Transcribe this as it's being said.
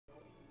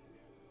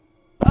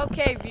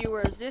Okay,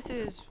 viewers, this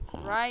is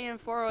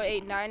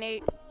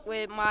Ryan40898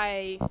 with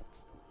my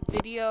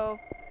video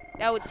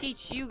that would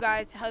teach you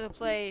guys how to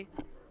play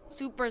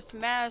Super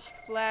Smash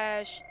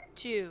Flash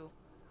 2.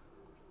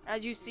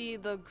 As you see,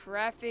 the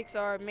graphics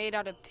are made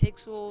out of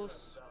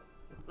pixels,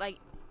 like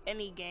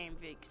any game,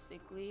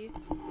 basically.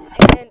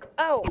 And,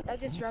 oh, I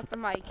just dropped the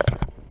mic.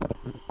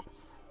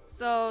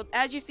 So,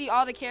 as you see,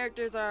 all the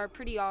characters are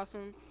pretty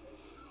awesome.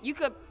 You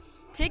could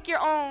pick your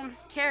own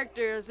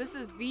characters. This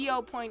is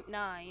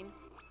VO.9.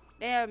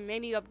 They have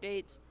many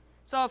updates.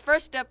 So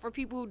first step for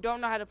people who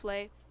don't know how to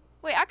play.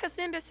 Wait, I could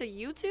send this to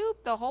YouTube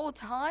the whole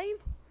time?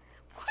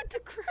 What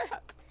the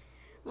crap?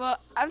 Well,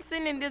 I'm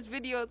sending this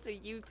video to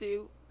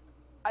YouTube.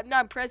 I'm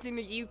not pressing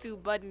the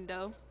YouTube button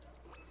though.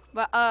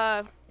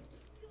 But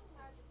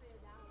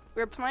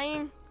we're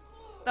playing.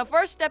 The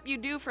first step you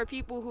do for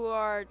people who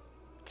are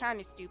kind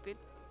of stupid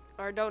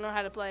or don't know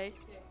how to play,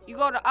 you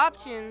go to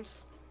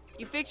options,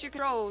 you fix your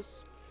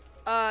controls,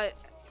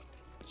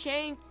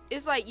 change.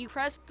 It's like you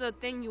press the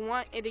thing you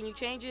want and then you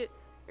change it.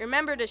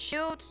 Remember the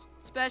shield,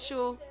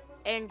 special,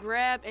 and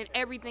grab and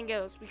everything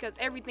else, because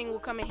everything will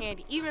come in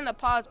handy. Even the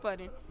pause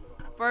button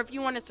for if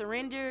you want to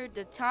surrender,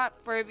 the top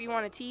for if you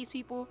want to tease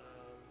people.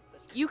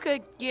 You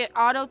could get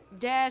auto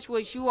dash,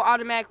 which you will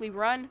automatically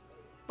run,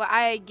 but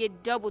I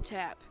get double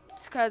tap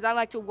because I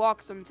like to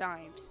walk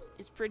sometimes.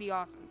 It's pretty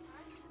awesome.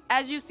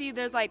 As you see,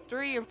 there's like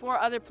 3 or 4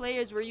 other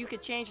players where you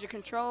could change the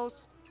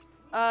controls.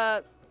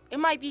 It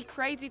might be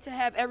crazy to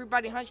have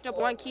everybody hunched up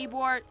on one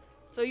keyboard,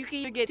 so you can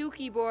either get 2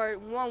 keyboards,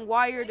 one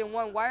wired and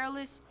one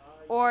wireless,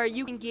 or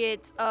you can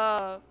get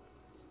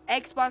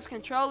Xbox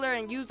controller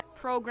and use a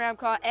program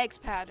called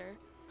XPadder.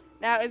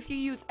 Now, if you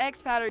use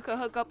XPadder, you could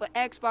hook up an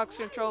Xbox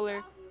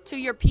controller to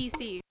your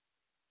PC.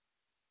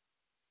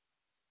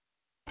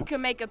 You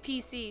can make a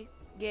PC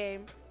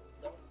game,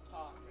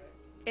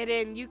 and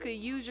then you could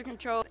use your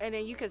controller, and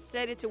then you could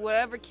set it to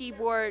whatever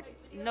keyboard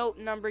note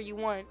number you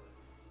want.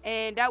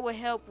 And that will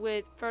help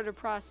with further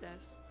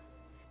process.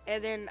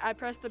 And then I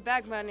press the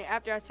back button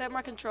after I set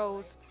my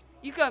controls.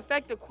 You can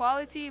affect the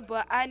quality,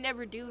 but I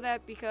never do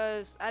that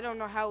because I don't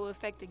know how it will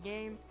affect the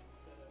game.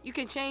 You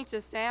can change the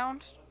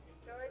sound,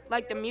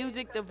 like the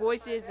music, the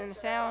voices, and the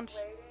sound.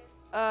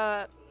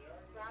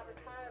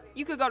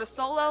 You could go to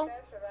solo,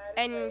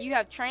 and you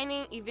have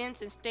training,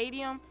 events, and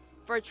stadium.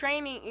 For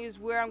training is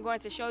where I'm going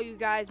to show you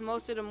guys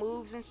most of the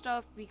moves and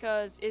stuff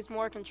because it's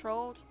more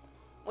controlled.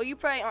 When you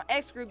play on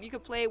X Group, you can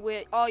play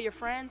with all your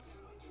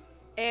friends,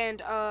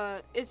 and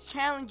it's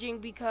challenging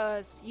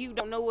because you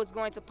don't know what's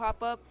going to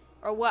pop up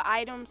or what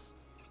items.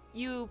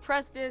 You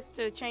press this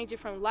to change it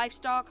from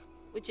livestock,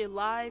 which is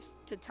lives,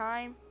 to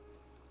time,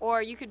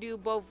 or you could do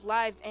both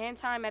lives and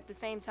time at the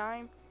same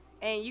time,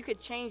 and you could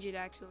change it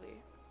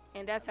actually,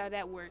 and that's how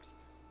that works.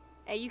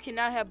 And you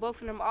cannot have both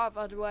of them off,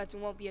 otherwise it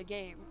won't be a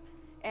game.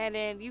 And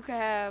then you can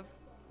have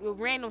a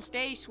random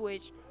stage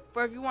switch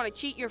for if you want to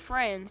cheat your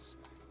friends.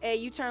 And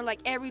you turn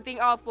like everything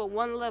off for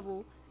one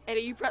level, and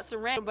then you press the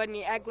random button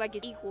and act like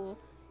it's equal,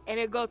 and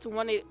it go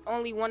to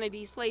only one of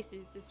these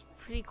places. It's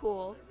pretty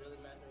cool.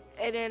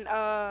 And then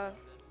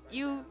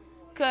you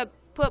could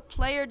put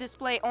player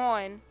display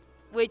on,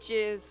 which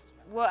is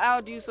what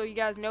I'll do so you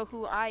guys know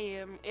who I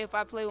am if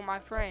I play with my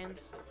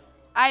friends.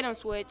 Item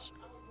switch.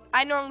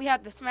 I normally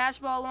have the smash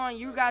ball on.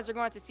 You guys are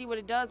going to see what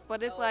it does,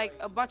 but it's like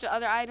a bunch of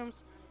other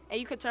items, and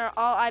you could turn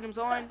all items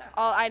on,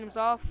 all items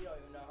off.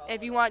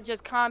 If you want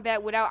just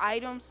combat without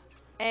items,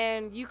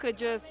 and you could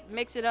just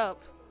mix it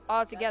up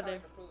all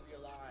together.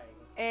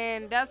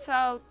 And that's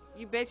how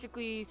you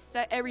basically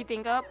set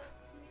everything up.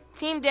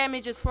 Team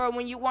damage is for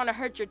when you want to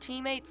hurt your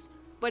teammates,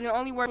 but it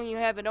only works when you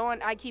have it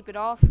on. I keep it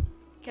off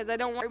because I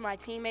don't want to hurt my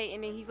teammate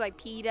and then he's like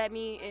peed at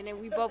me and then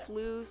we both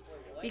lose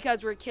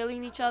because we're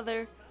killing each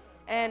other.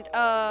 And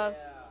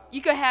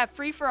you could have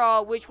free for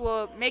all, which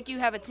will make you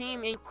have a team,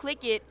 and you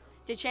click it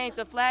to change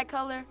the flag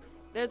color.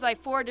 There's like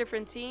 4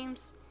 different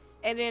teams.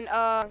 And then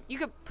you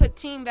could put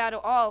team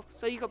battle off,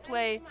 so you could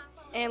play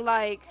in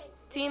like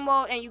team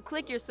mode, and you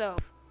click yourself.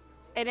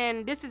 And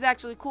then this is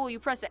actually cool. You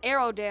press the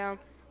arrow down,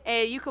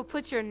 and you could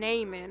put your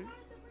name in.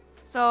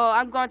 So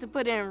I'm going to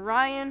put in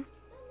Ryan.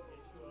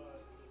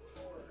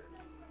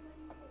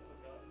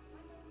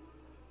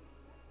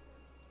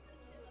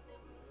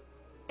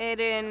 And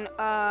then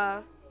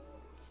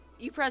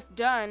you press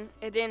done,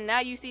 and then now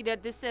you see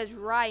that this says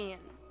Ryan.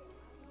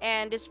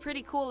 And it's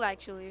pretty cool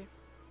actually.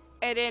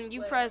 And then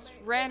you press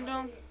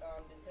random,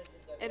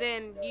 and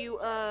then you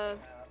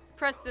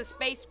press the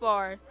space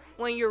bar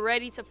when you're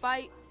ready to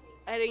fight,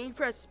 and then you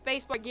press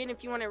space bar again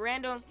if you want it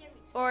random,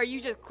 or you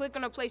just click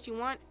on the place you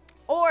want,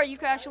 or you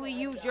can actually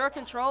use your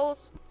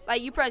controls,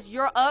 like you press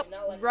your up,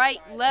 right,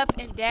 left,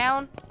 and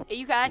down, and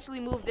you can actually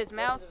move this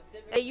mouse,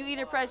 and you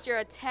either press your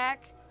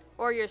attack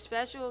or your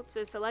special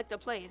to select a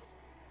place.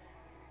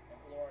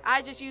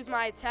 I just use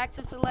my attack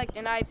to select,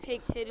 and I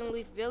picked Hidden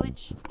Leaf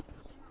Village.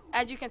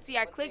 As you can see,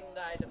 I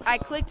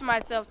clicked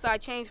myself, so I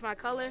changed my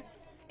color.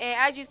 And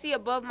as you see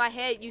above my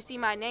head, you see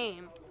my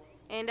name.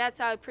 And that's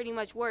how it pretty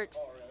much works.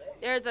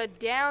 There's a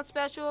down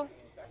special.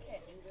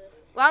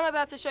 Well, I'm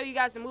about to show you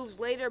guys the moves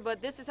later,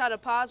 but this is how the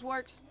pause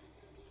works.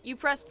 You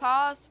press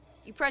pause,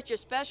 you press your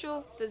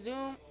special to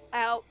zoom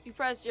out, you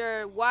press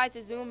your Y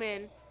to zoom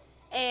in,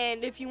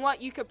 and if you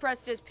want, you could press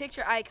this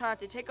picture icon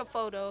to take a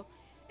photo,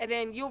 and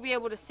then you'll be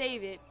able to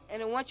save it.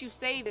 And then once you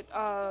save it,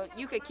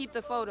 you could keep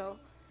the photo.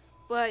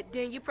 But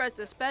then you press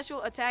the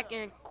special, attack,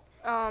 and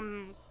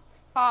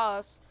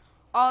pause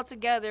all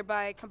together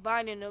by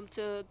combining them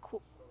to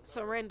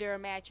surrender a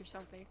match or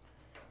something.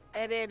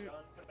 And then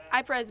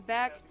I press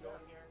back.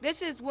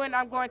 This is when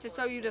I'm going to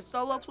show you the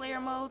solo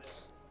player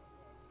modes.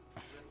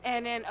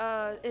 And then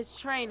it's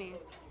training.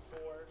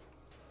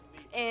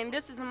 And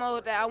this is the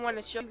mode that I want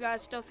to show you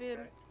guys stuff in.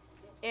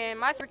 And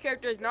my favorite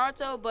character is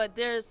Naruto, but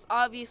there's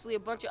obviously a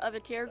bunch of other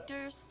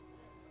characters.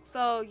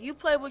 So you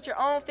play with your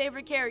own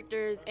favorite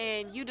characters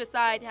and you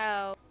decide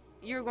how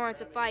you're going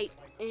to fight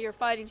in your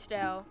fighting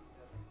style.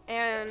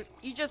 And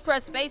you just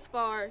press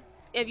spacebar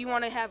if you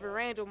want to have a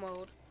random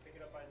mode.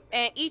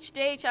 And each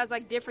stage has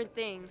like different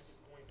things.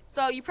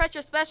 So you press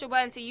your special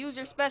button to use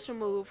your special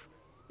move.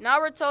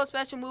 Naruto's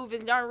special move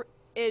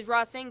is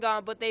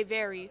Rasengan, but they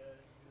vary.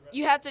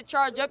 You have to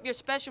charge up your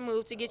special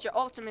move to get your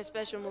ultimate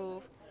special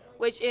move,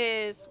 which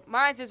is,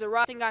 mine is a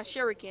Rasengan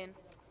Shuriken.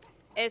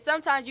 And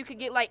sometimes you could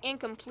get like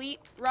incomplete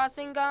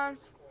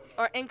Rasengans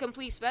or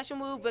incomplete special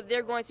move, but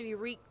they're going to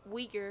be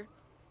weaker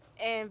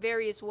in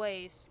various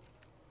ways.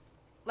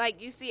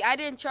 Like you see, I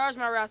didn't charge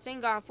my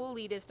Rasengan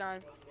fully this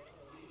time.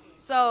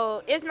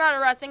 So it's not a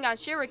Rasengan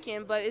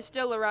Shuriken, but it's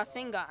still a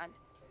Rasengan.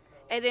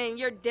 And then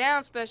your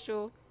down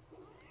special,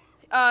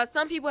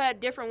 some people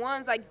have different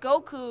ones. Like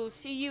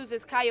Goku's, he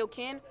uses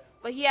Kaioken,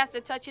 but he has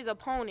to touch his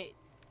opponent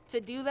to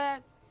do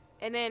that.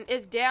 And then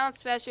it's down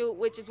special,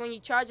 which is when you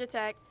charge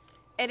attack.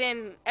 And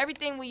then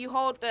everything when you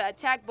hold the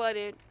attack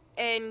button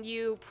and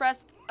you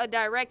press a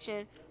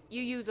direction,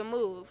 you use a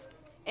move.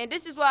 And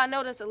this is what I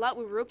notice a lot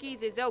with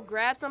rookies is they'll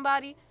grab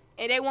somebody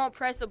and they won't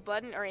press a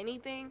button or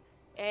anything.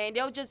 And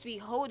they'll just be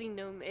holding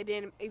them, and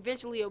then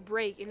eventually it'll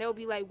break, and they'll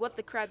be like, what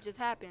the crap just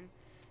happened?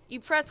 You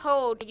press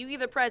hold, you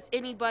either press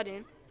any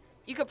button.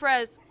 You could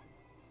press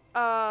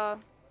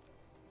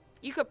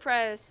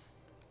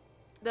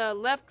the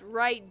left,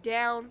 right,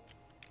 down,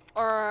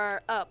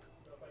 or up.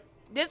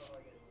 This,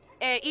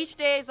 each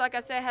stage, like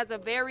I said, has a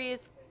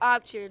various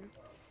option.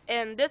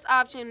 And this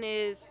option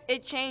is,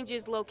 it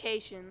changes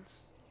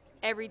locations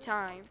every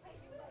time.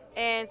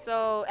 And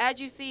so,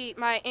 as you see,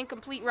 my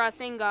incomplete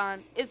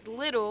Rasengan is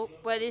little,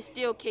 but it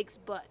still kicks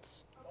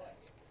butts.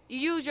 You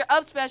use your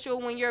up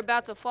special when you're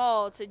about to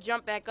fall to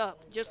jump back up,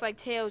 just like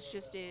Tails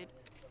just did.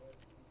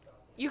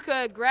 You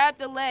could grab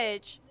the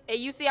ledge, and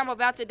you see I'm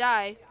about to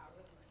die.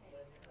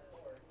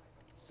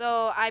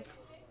 So I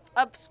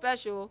up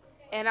special,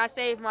 and I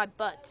save my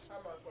butts.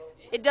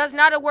 It does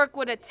not work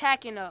with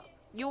attacking up.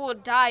 You will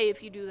die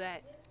if you do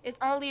that. It's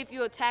only if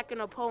you attack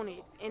an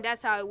opponent, and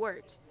that's how it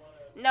works.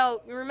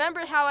 No,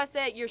 remember how I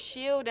said your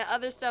shield and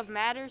other stuff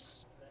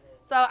matters?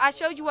 So I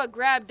showed you what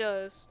grab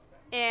does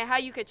and how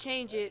you could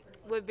change it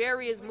with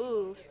various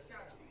moves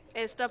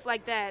and stuff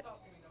like that.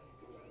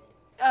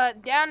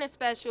 Down is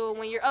special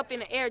when you're up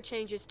in the air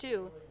changes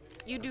too.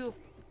 You do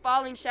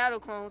falling shadow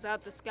clones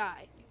out the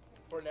sky.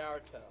 For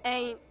Naruto.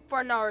 And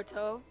for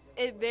Naruto,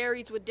 it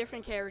varies with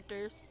different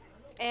characters.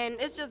 And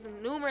it's just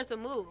numerous of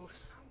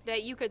moves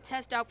that you could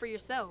test out for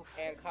yourself.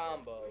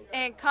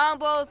 And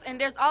combos, and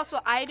there's also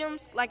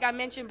items, like I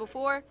mentioned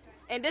before.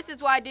 And this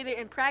is why I did it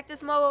in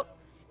practice mode,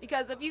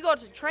 because if you go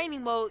to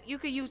training mode, you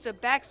could use the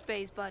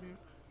backspace button.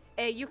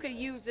 And you could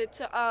use it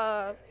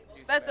to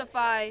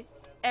specify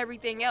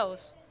everything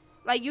else.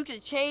 Like, you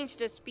could change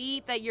the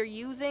speed that you're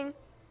using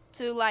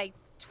to, like,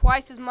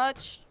 twice as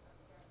much.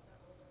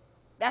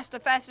 That's the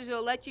fastest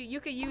it'll let you. You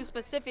could use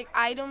specific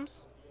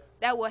items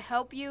that will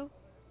help you.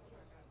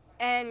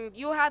 And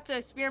you'll have to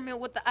experiment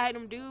what the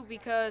item do,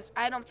 because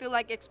I don't feel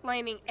like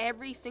explaining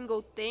every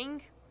single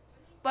thing.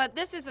 But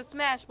this is a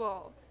smash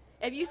ball.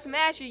 If you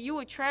smash it, you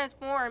would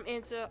transform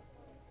into... Oh,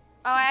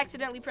 I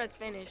accidentally pressed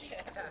finish.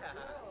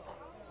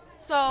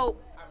 So,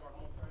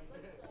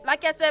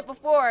 like I said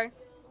before,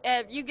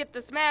 if you get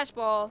the smash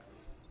ball...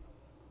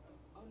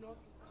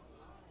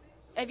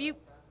 If you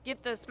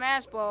get the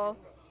smash ball,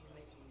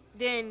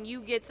 then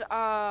you get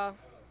to...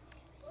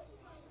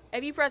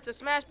 If you press the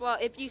smash ball,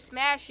 if you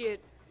smash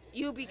it,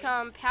 you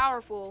become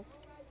powerful,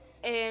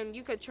 and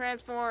you could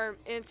transform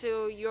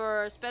into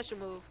your special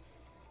move.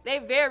 They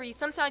vary.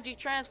 Sometimes you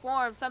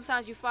transform,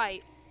 sometimes you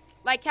fight.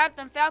 Like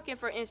Captain Falcon,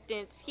 for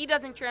instance, he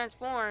doesn't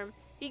transform.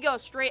 He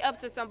goes straight up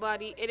to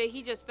somebody, and then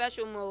he just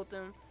special mode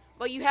them.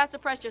 But you have to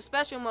press your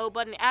special mode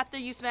button after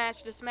you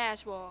smash the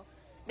smash ball.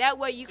 That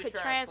way you could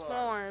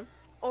transform,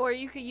 or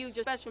you could use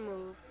your special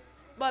move.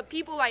 But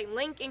people like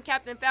Link and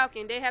Captain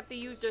Falcon, they have to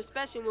use their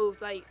special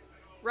moves, like,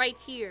 right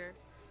here.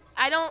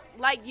 I don't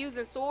like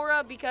using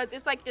Sora because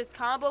it's like this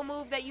combo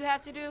move that you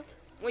have to do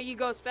when you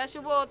go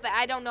special mode that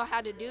I don't know how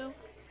to do.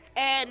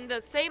 And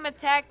the same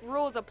attack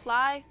rules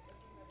apply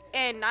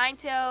in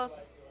Ninetales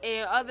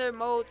and other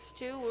modes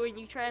too when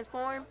you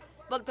transform.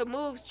 But the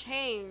moves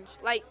change.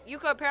 Like, you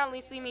could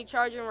apparently see me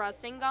charging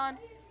Rasengan,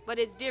 but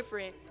it's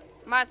different.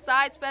 My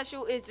side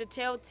special is the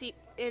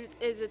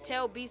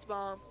tail beast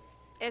bomb,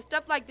 and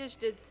stuff like this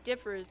just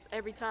differs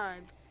every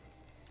time.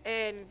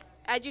 And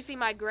as you see,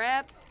 my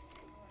grab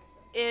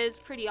is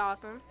pretty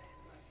awesome.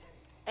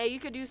 And you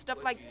could do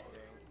stuff like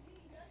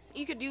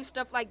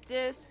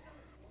this,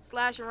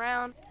 slash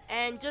around,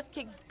 and just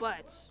kick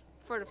butts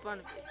for the fun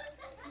of it.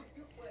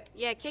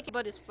 Yeah, kicking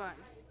butt is fun.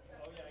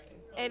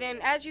 And then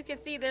as you can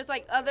see, there's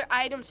like other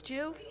items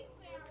too.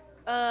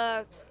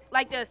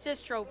 Like the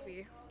assist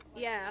trophy.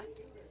 Yeah.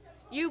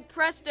 You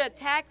press the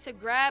attack to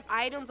grab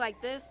items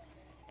like this,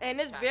 and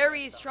there's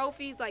various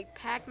trophies like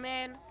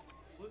Pac-Man.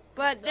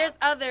 But there's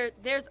other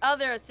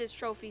assist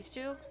trophies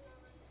too.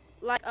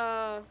 Like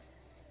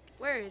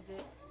where is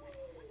it?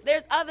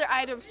 There's other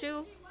items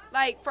too.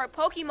 Like for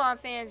Pokemon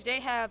fans, they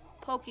have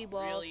Pokeballs.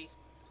 Really?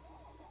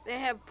 They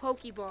have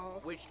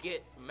Pokeballs. Which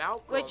get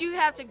Malcolm. Which you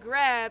have to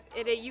grab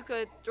and then you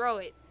could throw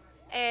it.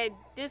 And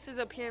this is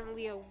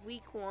apparently a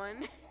weak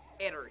one.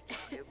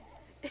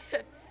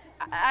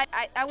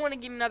 I want to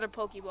get another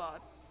Pokeball.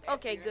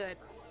 Okay, good.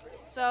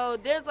 So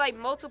there's like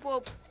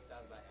multiple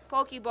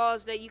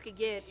Pokeballs that you could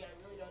get,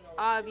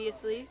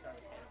 obviously,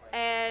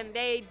 and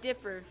they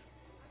differ.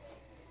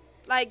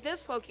 Like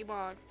this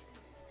Pokemon,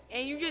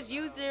 and you just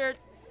use it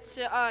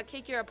to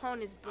kick your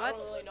opponent's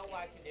butts.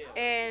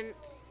 And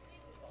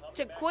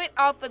to quit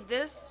off of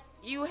this,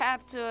 you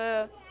have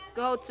to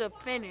go to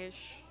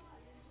finish,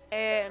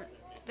 and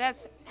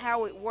that's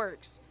how it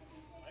works.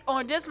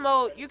 On this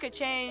mode, you could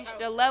change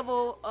the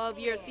level of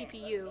your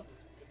CPU.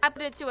 I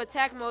put it to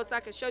attack mode so I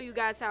can show you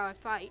guys how I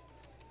fight.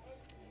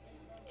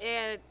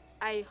 And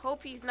I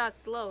hope he's not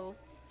slow.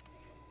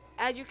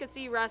 As you can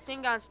see,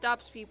 Rasengan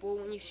stops people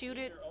when you shoot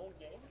it.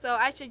 So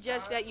I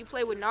suggest that you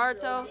play with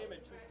Naruto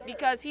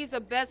because he's the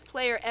best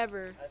player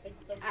ever,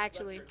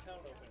 actually.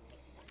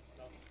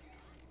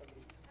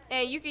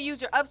 And you can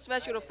use your up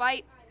special to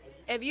fight.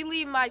 If you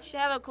leave my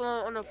Shadow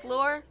Clone on the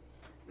floor,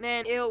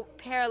 then it'll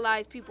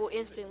paralyze people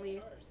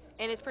instantly.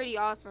 And it's pretty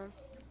awesome.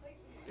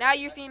 Now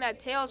you're seeing that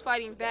Tails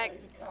fighting back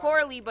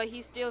poorly, but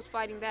he's still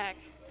fighting back.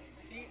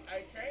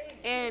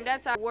 And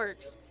that's how it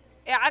works.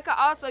 And I could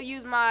also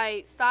use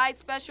my side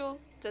special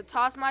to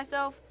toss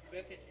myself.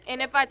 And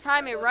if I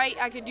time it right,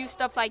 I could do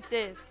stuff like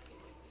this.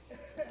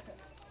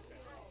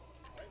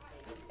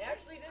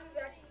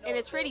 And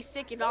it's pretty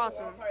sick and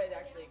awesome.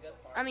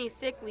 I mean,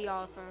 sickly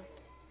awesome.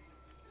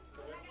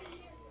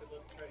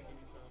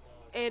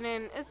 And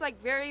then it's like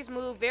various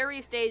moves,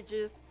 various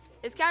stages.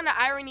 It's kind of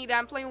irony that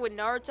I'm playing with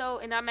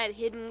Naruto and I'm at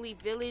Hidden Leaf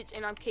Village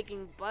and I'm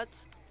kicking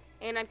butts.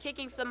 And I'm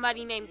kicking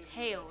somebody named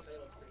Tails,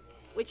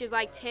 which is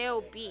like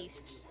Tail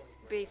Beast,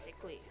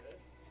 basically.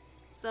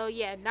 So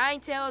yeah,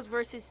 Ninetales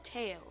versus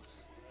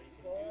Tails.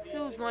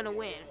 Who's going to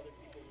win?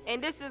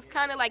 And this is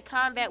kind of like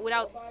combat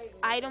without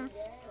items.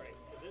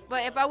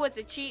 But if I was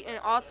to cheat and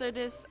alter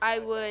this, I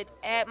would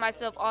add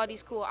myself all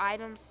these cool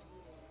items.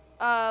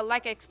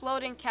 Like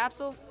Exploding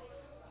Capsule.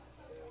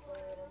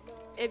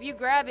 If you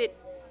grab it,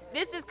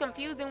 this is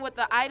confusing with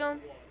the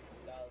item.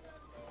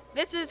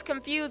 This is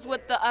confused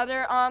with the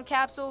other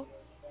capsule,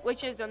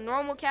 which is a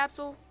normal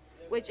capsule,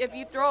 which if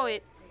you throw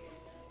it,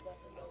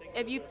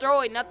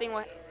 nothing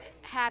will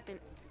happen.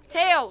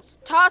 Tails,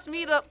 toss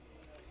me the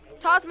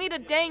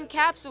dang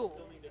capsule.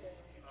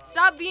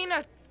 Stop being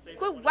a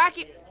quit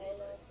whacking.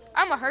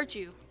 I'ma hurt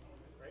you.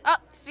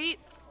 See?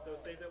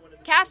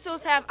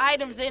 Capsules have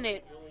items in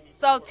it.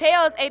 So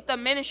Tails ate the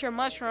miniature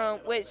mushroom,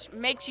 which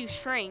makes you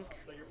shrink.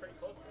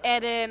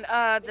 And then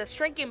the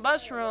shrinking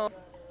mushroom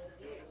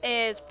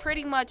is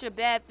pretty much a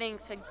bad thing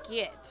to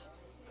get.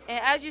 And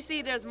as you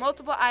see, there's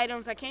multiple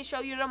items. I can't show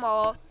you them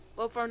all.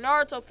 But for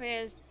Naruto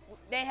fans,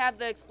 they have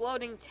the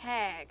exploding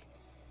tag,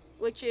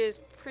 which is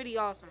pretty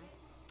awesome.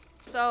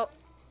 So,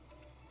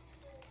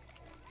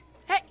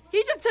 hey,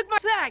 he just took my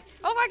tag.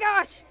 Oh my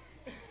gosh.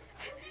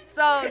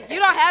 So, you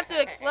don't have to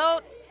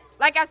explode.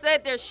 Like I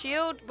said, there's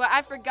shield, but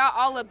I forgot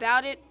all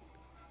about it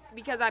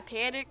because I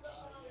panicked.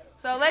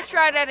 So, let's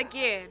try that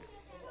again.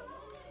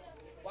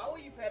 Why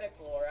would you panic,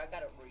 Laura? I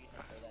got a reason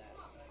for that.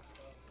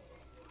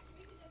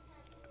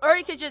 Or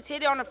you could just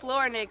hit it on the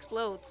floor and it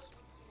explodes.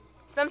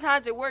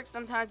 Sometimes it works,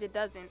 sometimes it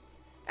doesn't.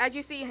 As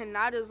you see,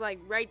 Hinata's like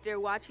right there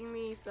watching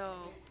me, so...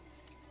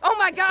 Oh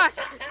my gosh!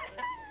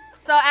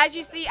 So as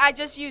you see, I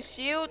just used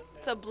shield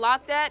to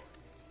block that.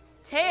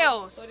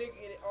 Tails! Putting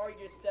it on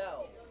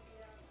yourself.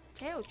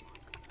 Tails, you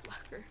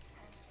blocker.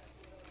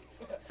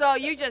 So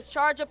you just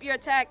charge up your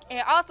attack.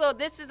 And also,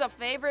 this is a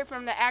favorite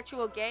from the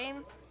actual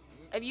game.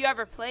 If you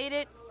ever played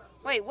it.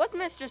 Wait, what's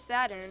Mr.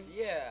 Saturn?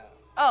 Yeah.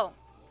 Oh,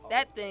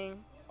 that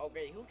thing.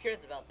 Okay, who cares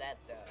about that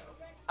though?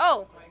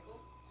 Oh,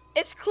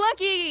 it's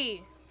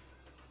Clucky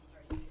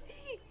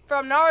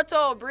from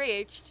Naruto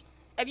Abridged.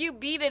 If you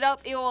beat it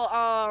up, it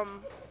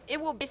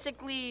will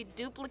basically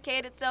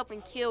duplicate itself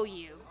and kill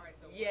you.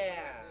 Yeah.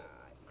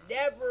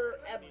 Never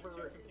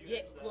ever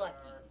get Clucky.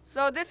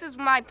 So this is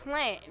my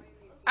plan.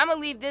 I'm gonna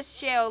leave this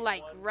shell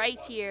like right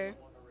here.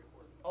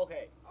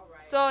 Okay.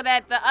 So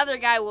that the other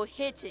guy will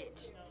hit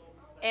it,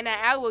 and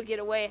I will get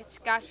away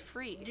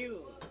scot-free.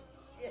 Dude,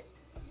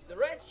 the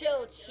red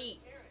shell cheats.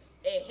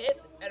 it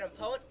hits an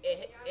opponent.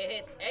 It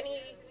hits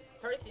any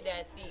person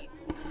that sees.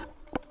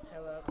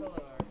 Hello,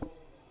 Color.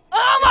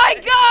 Oh my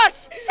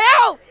gosh!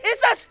 Help!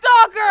 It's a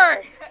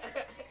stalker!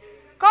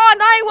 Call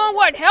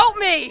 911, help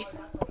me!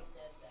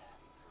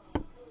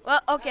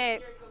 Well,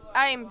 okay,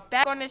 I'm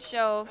back on the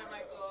show,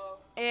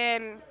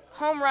 and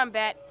home run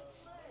bat,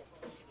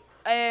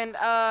 and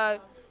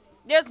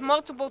there's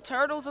multiple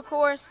turtles, of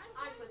course.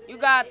 You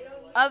got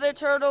other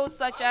turtles,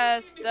 such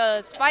as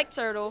the spike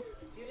turtle,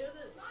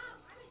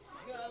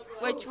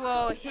 which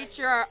will hit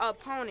your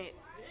opponent.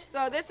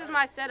 So this is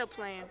my setup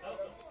plan.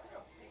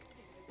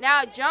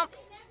 Now jump,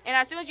 and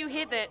as soon as you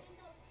hit that,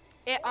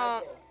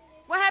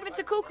 what happened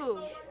to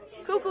Cuckoo?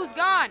 Cuckoo's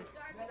gone.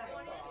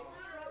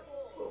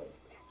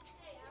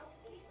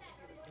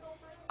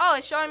 Oh,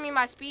 it's showing me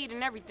my speed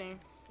and everything.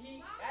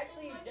 He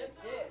actually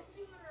just did.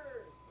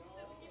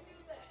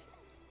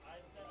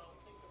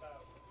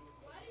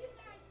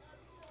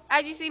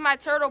 As you see, my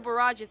turtle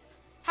barrages.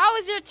 How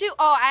is there two?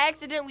 Oh, I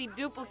accidentally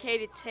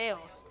duplicated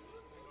Tails.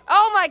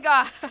 Oh my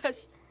gosh.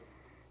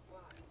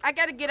 I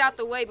gotta get out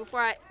the way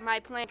before my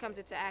plan comes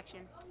into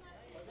action.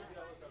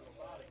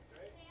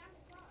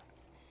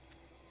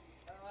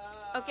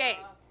 Okay.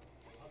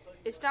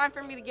 It's time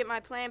for me to get my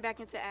plan back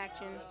into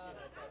action.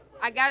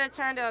 I gotta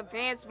turn the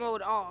advanced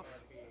mode off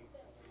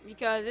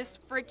because it's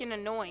freaking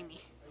annoying me.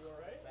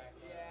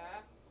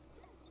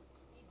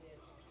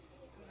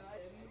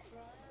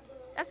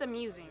 That's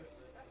amusing.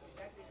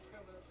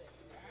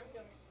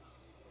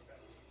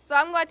 So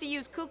I'm going to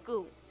use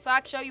Cuckoo so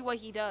I can show you what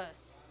he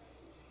does.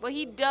 What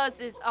he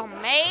does is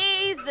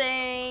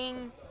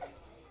amazing.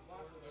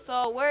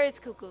 So where is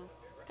Cuckoo?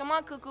 Come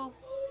on, Cuckoo.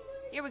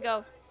 Here we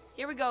go.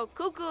 Here we go.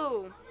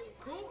 Cuckoo.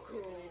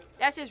 Cuckoo.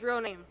 That's his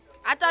real name.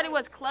 I thought it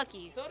was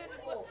Clucky. So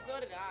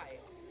did I.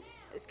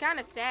 It's kind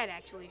of sad,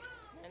 actually.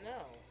 I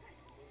know.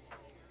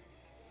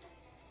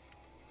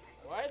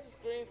 Why is the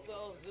screen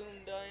so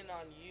zoomed in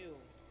on you?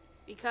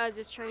 Because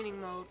it's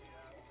training mode.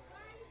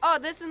 Oh,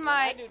 this is When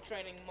my... I do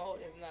training mode,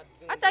 it's not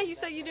zoomed I thought you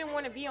said you didn't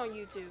want to be on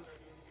YouTube.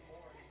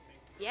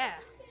 Yeah.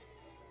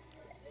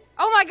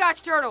 Oh my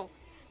gosh, Turtle.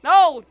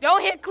 No,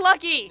 don't hit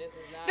Clucky. This is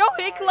not Don't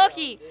hit Mario.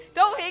 Clucky. This is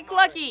Don't not hit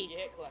Mario. Clucky. You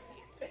hit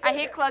Clucky. I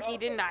hit Clucky,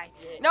 didn't I?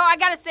 No, I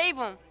gotta save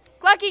him.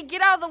 Clucky,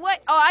 get out of the way.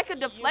 Oh, I could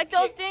deflect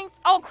those things?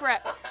 Oh,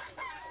 crap.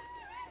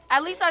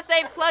 At least I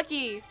saved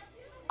Clucky.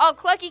 Oh,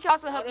 Clucky can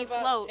also help you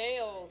What about float.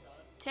 Tails?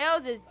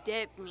 Tails is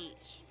dead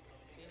meat.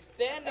 He's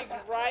standing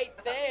right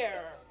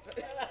there.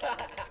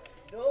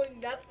 Doing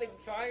nothing,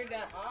 trying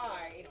to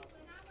hide.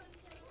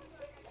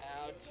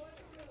 Ouch.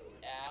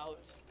 Ouch.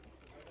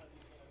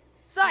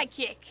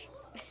 Sidekick.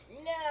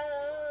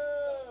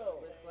 No!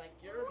 Looks like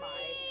you're my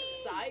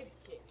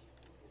sidekick.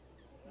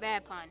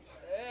 Bad pun.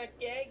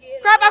 Can't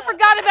get Crap, I up.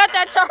 forgot about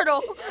that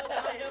turtle.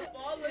 I have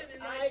fallen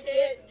and I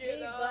can't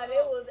get up. But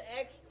it was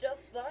extra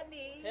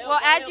funny. Well,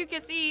 as you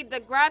can see, the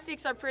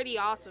graphics are pretty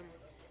awesome.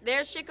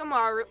 There's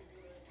Shikamaru.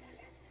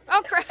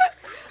 Oh, crap.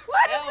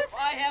 What is Help, this?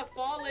 I have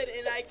fallen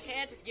and I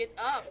can't get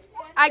up.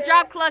 I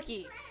dropped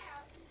Clucky.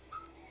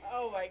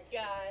 Oh my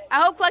god.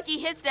 I hope Clucky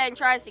hits that and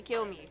tries to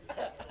kill me.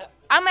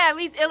 I'm gonna at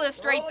least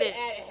illustrate Throw this. it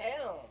at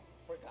him.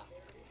 For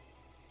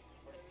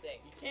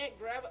sake. You can't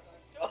grab it.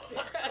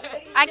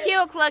 I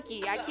killed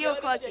Clucky. I killed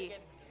Clucky.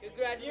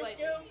 Congratulations.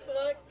 You killed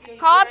Clucky.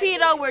 Call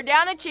Pedo. We're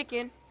down a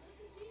chicken.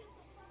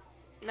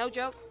 No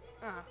joke.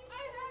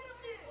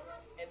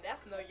 And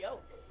that's no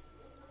yoke.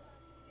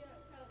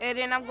 And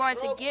then I'm going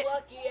to Throw get.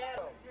 Clucky at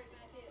him.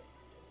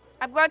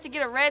 I'm going to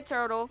get a red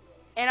turtle,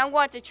 and I'm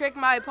going to trick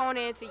my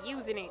opponent into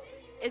using it.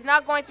 It's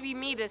not going to be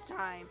me this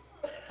time.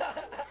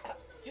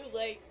 Too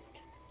late.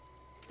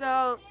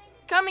 So,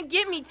 come and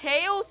get me,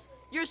 Tails.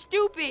 You're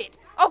stupid.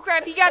 Oh,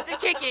 crap, he got the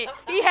chicken.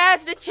 He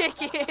has the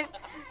chicken.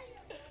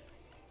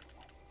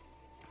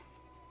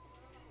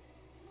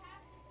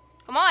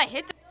 Come on,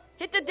 hit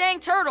the dang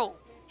turtle.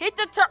 Hit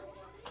the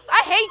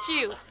I hate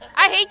you.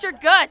 I hate your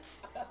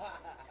guts.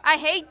 I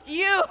hate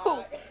you.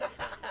 You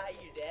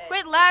dead.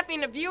 Quit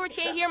laughing. The viewers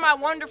can't hear my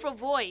wonderful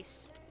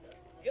voice.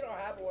 You don't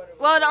have one.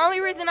 Well, the only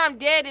reason I'm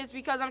dead is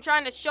because I'm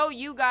trying to show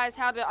you guys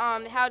how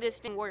this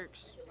thing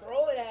works.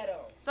 Throw it at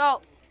him.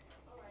 So,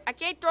 I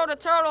can't throw the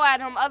turtle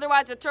at him,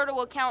 otherwise the turtle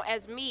will count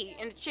as me,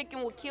 and the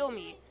chicken will kill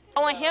me.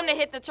 I want him to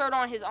hit the turtle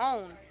on his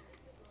own.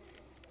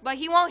 But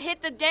he won't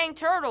hit the dang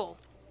turtle.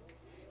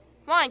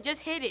 Come on,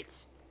 just hit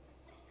it.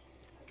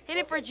 Hit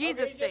it for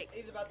Jesus' sake.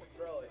 He's about to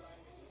throw it.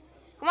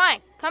 Come on,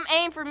 come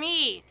aim for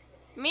me.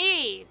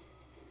 Me.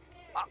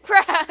 Oh,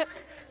 crap.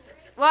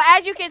 Well,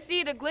 as you can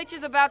see, the glitch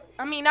is about,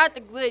 not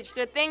the glitch,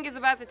 the thing is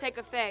about to take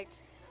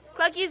effect.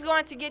 Clucky's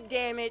going to get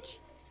damaged,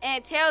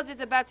 and Tails is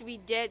about to be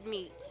dead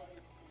meat.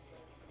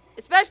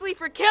 Especially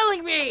for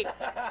killing me.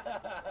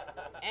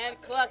 And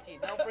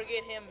Clucky, don't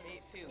forget him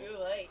too. Too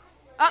late.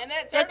 And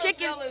that the turtle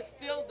chicken shell is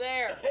still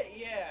there.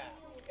 Yeah.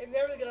 And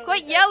never gonna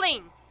Quit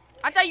yelling.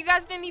 I thought you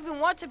guys didn't even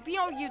want to be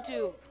on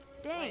YouTube.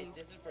 Dang. Wait,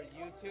 this is for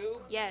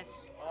YouTube?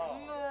 Yes. Oh.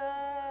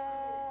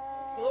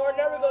 Lord,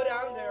 never go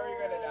down there or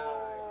you're gonna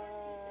die.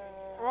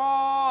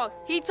 Oh,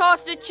 he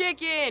tossed the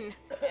chicken.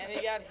 And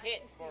he got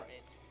hit for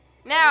it.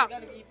 Now, It's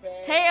gonna be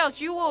bad.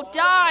 Tails, you will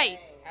die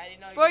I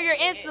didn't know you for were your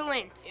gonna get hit.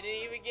 insolence. It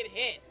didn't even get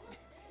hit.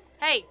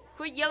 Hey,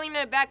 quit yelling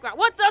in the background.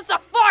 What does the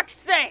fox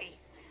say?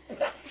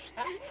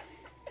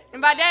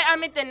 And by that, I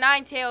meant the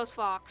Nine-Tails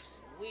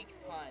fox. Weak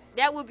pun.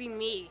 That would be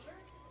me.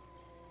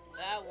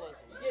 That was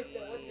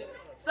weak.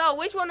 So,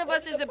 which one of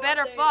us is a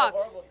better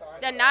fox?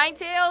 The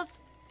Nine-Tails?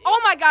 Oh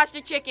my gosh,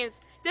 the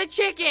chickens. The I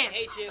chickens.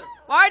 hate you.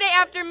 Why are they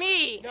after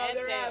me? No, And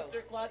they're Tails.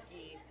 after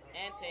Clucky.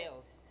 And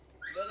Tails.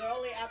 No, they're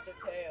only after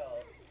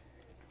Tails.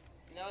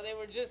 No, they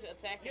were just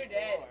attacking You're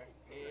dead. Thor.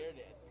 Yeah, you're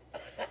dead.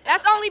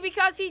 That's only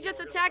because he just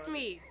attacked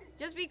me.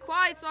 Just be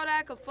quiet so that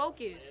I could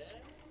focus.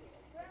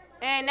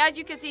 And as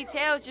you can see,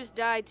 Tails just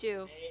died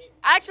too.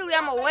 Actually,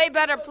 I'm a way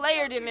better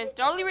player than this.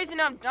 The only reason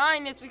I'm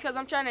dying is because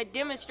I'm trying to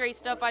demonstrate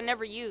stuff I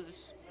never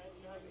use.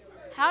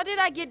 How did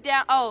I get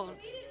down? Oh.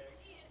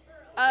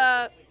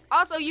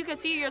 Also, you can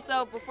see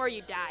yourself before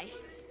you die.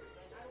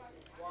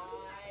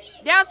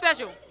 Down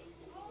special.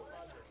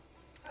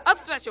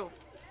 Up special.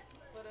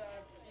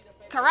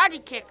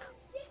 Karate kick.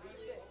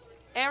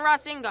 And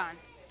Rasengan.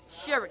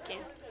 Shuriken.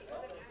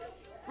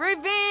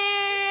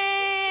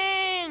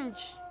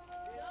 Revenge!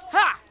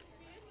 Ha!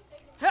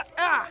 Ha!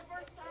 Ah!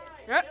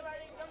 Ha.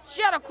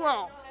 Shadow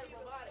Clone.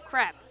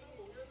 Crap.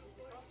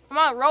 Come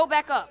on, roll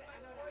back up.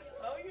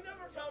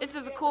 This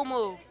is a cool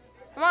move.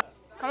 Come on.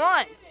 Come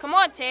on. Come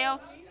on,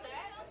 Tails.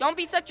 Don't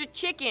be such a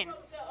chicken.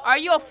 Are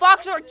you a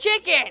fox or a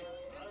chicken?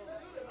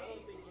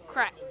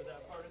 Crap.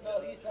 No,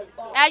 he's a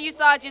fox. As you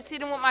saw, I just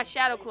hit him with my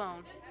Shadow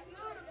Clone.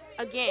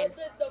 Again. What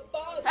did the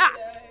fox Ah.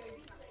 say?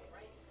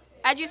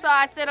 As you saw,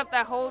 I set up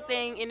that whole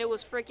thing, and it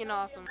was freaking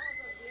awesome.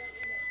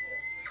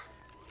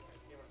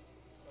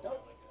 Don't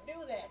do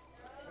that.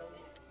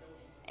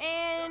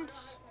 And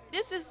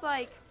this is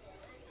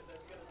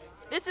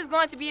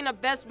going to be in the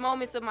best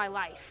moments of my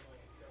life.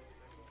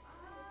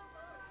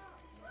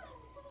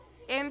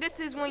 And this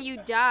is when you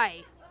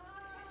die.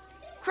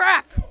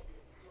 Crap!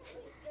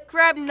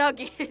 Crab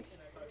nuggets.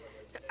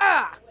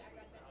 Ah!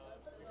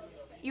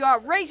 You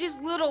outrageous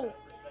little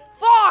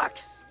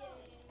fox!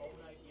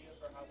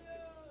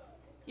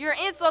 You're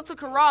an insult to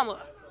Kurama.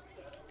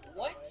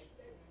 What?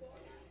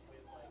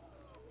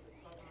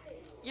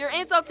 You're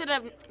an insult to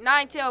the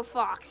Nine-Tailed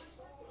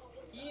Fox.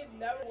 He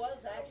never was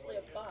actually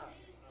a fox.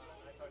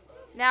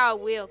 Now I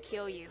will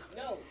kill you.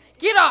 No.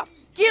 Get up!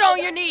 Get on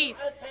your knees!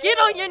 Get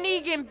on your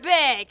knees and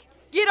beg!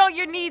 Get on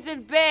your knees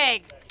and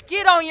beg!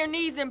 Get on your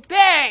knees and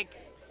beg!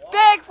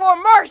 Beg for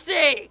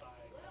mercy!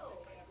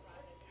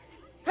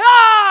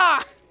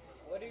 Ah!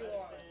 What do you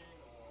want?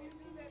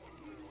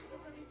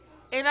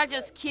 And I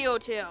just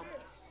killed him.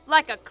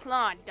 Like a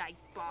Klondike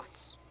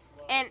boss.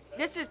 And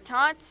this is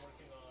taunt?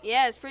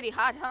 Yeah, it's pretty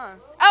hot, huh?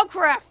 Oh,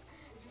 crap!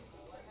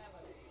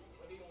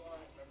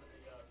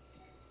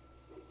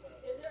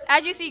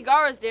 As you see,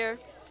 Gaara's there.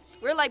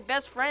 We're like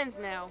best friends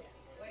now.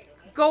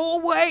 Go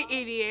away,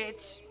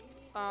 idiot!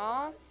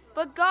 Aw,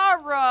 but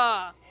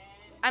Gaara!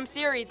 I'm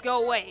serious,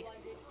 go away.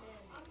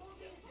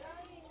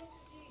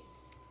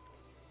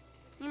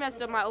 You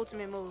messed up my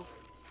ultimate move.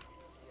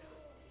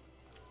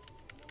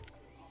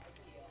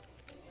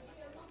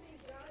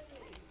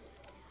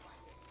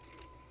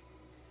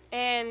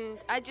 And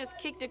I just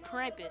kicked the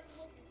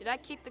Krampus. Did I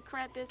kick the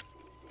Krampus?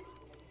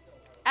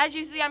 As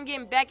you see, I'm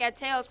getting back at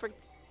Tails for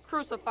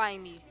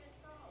crucifying me.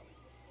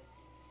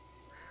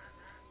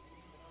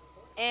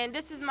 And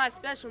this is my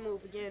special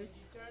move again.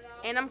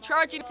 And I'm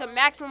charging to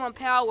maximum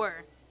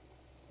power.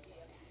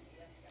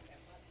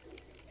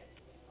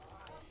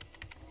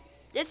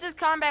 This is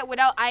combat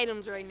without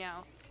items right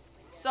now.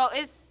 So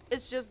it's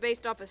just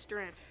based off of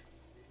strength.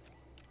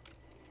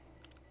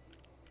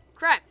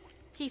 Crap.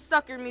 He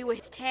suckered me with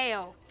his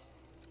tail.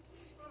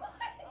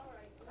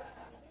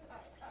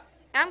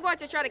 I'm going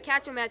to try to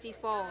catch him as he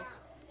falls.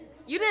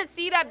 You didn't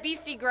see that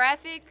beastie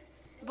graphic,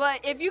 but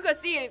if you could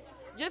see it,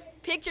 just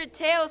picture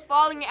Tails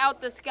falling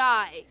out the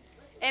sky.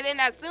 And then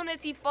as soon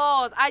as he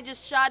falls, I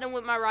just shot him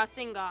with my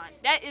Rasengan.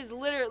 That is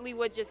literally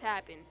what just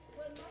happened.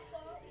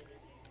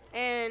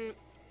 And,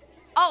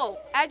 oh,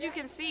 as you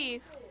can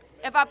see,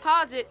 if I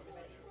pause it,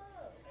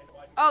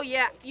 oh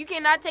yeah, you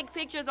cannot take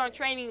pictures on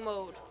training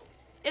mode.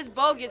 It's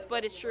bogus,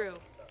 but it's true.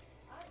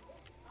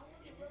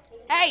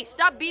 Hey,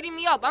 stop beating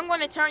me up. I'm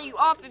going to turn you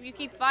off if you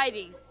keep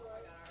fighting.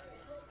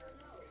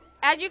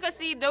 As you can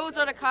see, those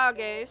are the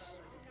Kages.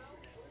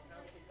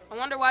 I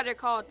wonder why they're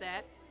called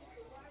that.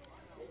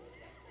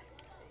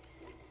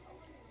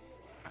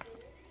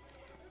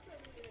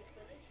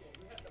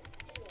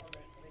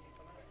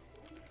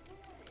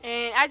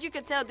 And as you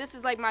can tell, this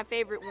is like my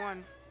favorite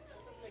one.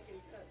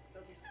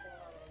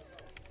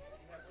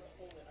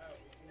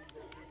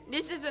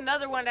 This is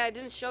another one that I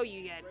didn't show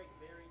you yet.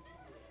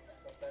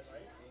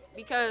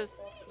 Because,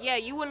 yeah,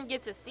 you wouldn't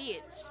get to see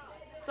it.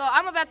 So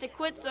I'm about to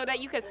quit so that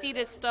you can see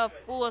this stuff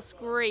full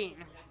screen.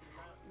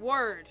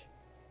 Word.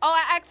 Oh,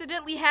 I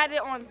accidentally had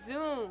it on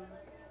Zoom.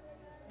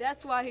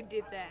 That's why I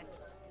did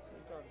that.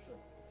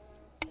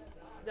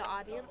 The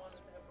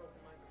audience.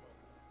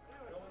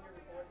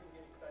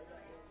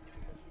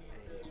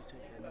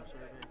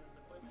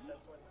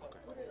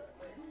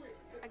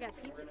 I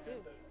got pizza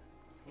too.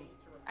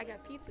 I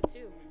got pizza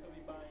too.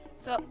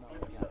 So.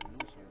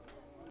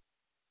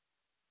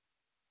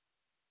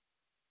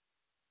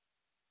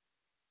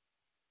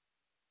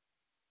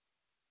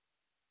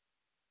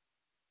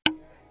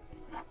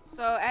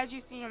 So as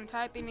you see, I'm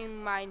typing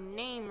in my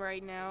name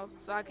right now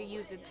so I can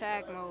use the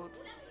tag mode.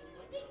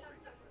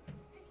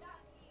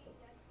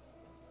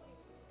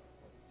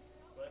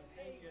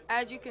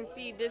 As you can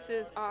see, this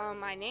is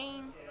my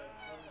name.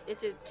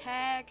 It's a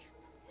tag.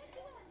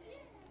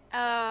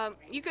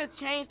 You could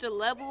change the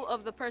level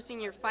of the person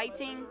you're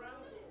fighting.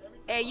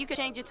 And you could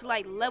change it to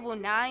like level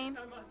 9.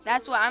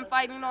 That's what I'm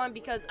fighting on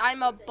because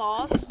I'm a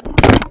boss.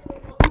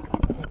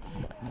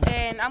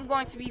 And I'm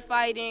going to be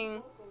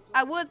fighting,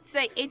 I would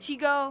say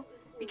Ichigo,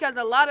 because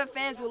a lot of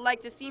fans would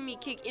like to see me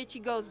kick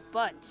Ichigo's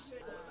butt.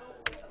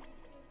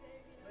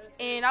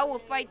 And I will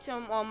fight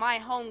him on my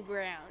home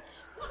ground,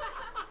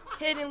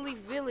 Hidden Leaf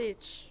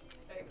Village.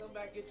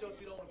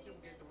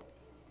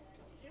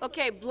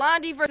 Okay,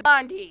 Blondie versus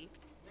Blondie.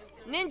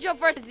 Ninja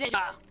versus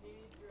Ninja.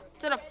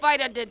 To the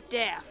fight of the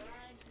death.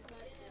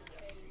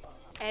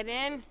 And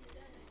then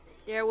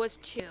there was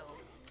Chill.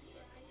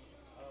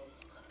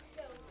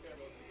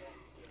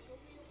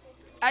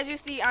 As you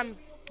see, I'm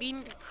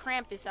beating the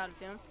Krampus out of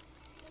him.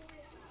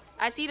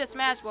 I see the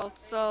Smash Ball,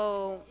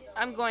 so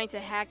I'm going to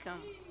hack him.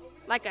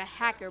 Like a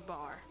hacker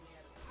bar.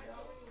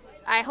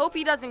 I hope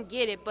he doesn't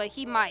get it, but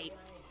he might.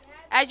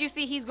 As you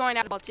see, he's going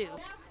out of the ball too.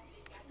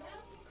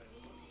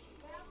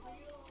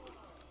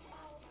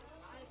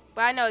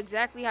 But I know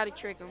exactly how to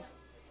trick him.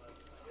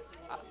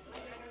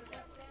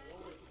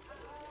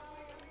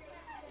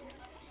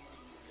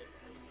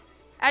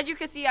 As you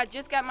can see, I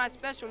just got my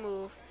special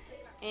move.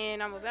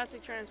 And I'm about to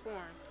transform.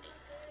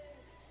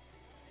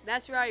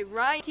 That's right,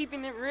 Ryan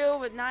keeping it real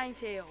with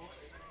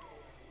Ninetales.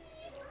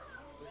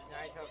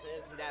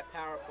 Ninetales isn't that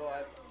powerful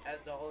as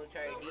the Holy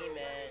Cherry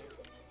Demon.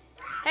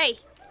 Hey,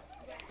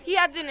 he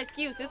has an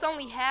excuse. It's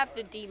only half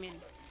the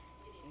demon.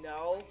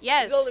 No.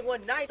 Yes. He's only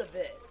 1/9 of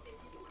it.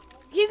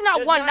 He's not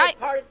There's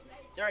 1/9.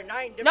 There are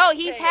 9 different No,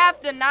 he's tails.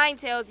 half the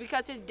Ninetales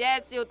because his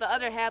dad sealed the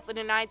other half of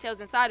the Ninetales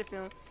inside of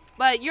him.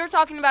 But you're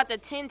talking about the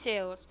 10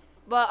 tails.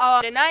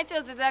 But the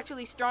Ninetales is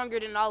actually stronger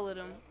than all of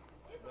them.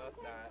 No, it's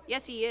not.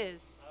 Yes, he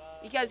is.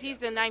 Because he's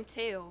the 9th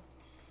tail.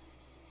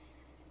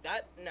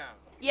 No.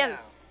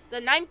 Yes. No.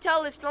 The 9th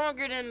tail is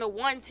stronger than the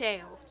 1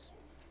 tails.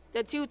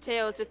 The 2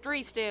 tails, the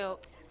 3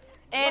 tails.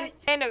 And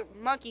the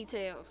monkey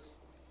tails.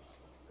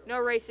 No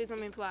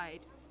racism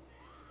implied.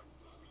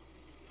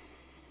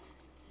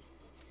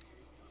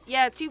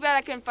 Yeah, too bad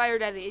I couldn't fire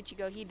that at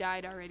Ichigo. He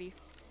died already.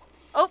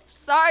 Oh,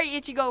 sorry,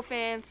 Ichigo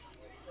fans.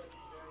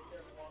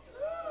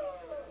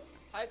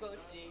 Hi, Coach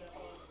D.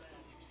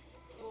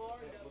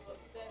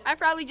 I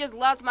probably just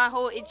lost my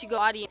whole Ichigo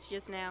audience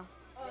just now.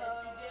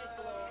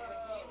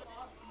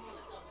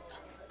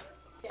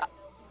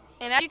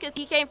 And as you can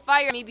see, he can't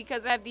fire me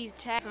because I have these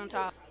tags on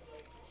top.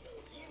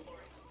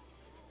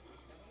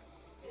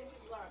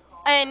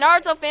 And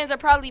Naruto fans are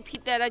probably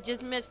peeved that I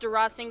just missed the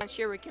Rasengan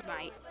Shuriken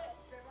Might.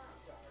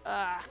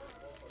 I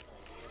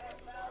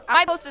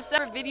might post a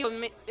separate video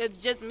of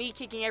just me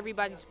kicking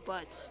everybody's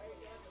butts.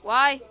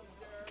 Why?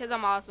 Because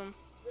I'm awesome.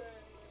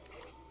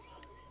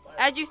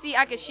 As you see,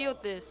 I can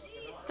shield this.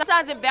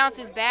 Sometimes it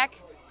bounces back,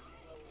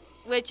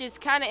 which is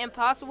kind of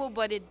impossible,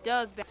 but it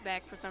does bounce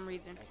back for some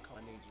reason.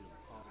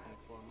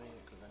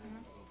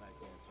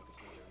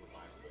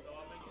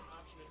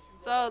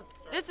 So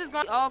this is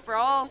going to be all for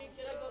all.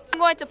 I'm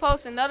going to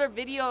post another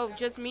video of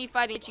just me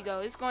fighting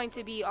Ichigo. It's going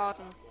to be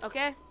awesome.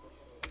 Okay?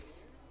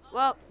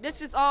 Well,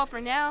 this is all for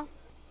now.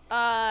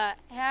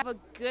 Have a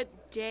good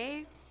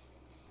day.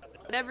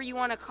 Whatever you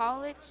want to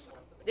call it.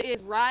 This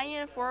is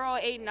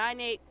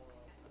Ryan40898.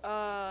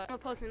 I'm going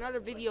to post another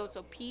video,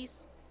 so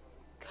peace.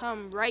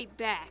 Come right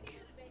back.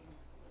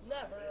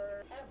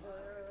 Never,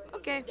 ever.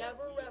 Okay.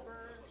 Never,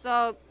 ever.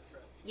 So,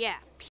 yeah.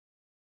 Peace.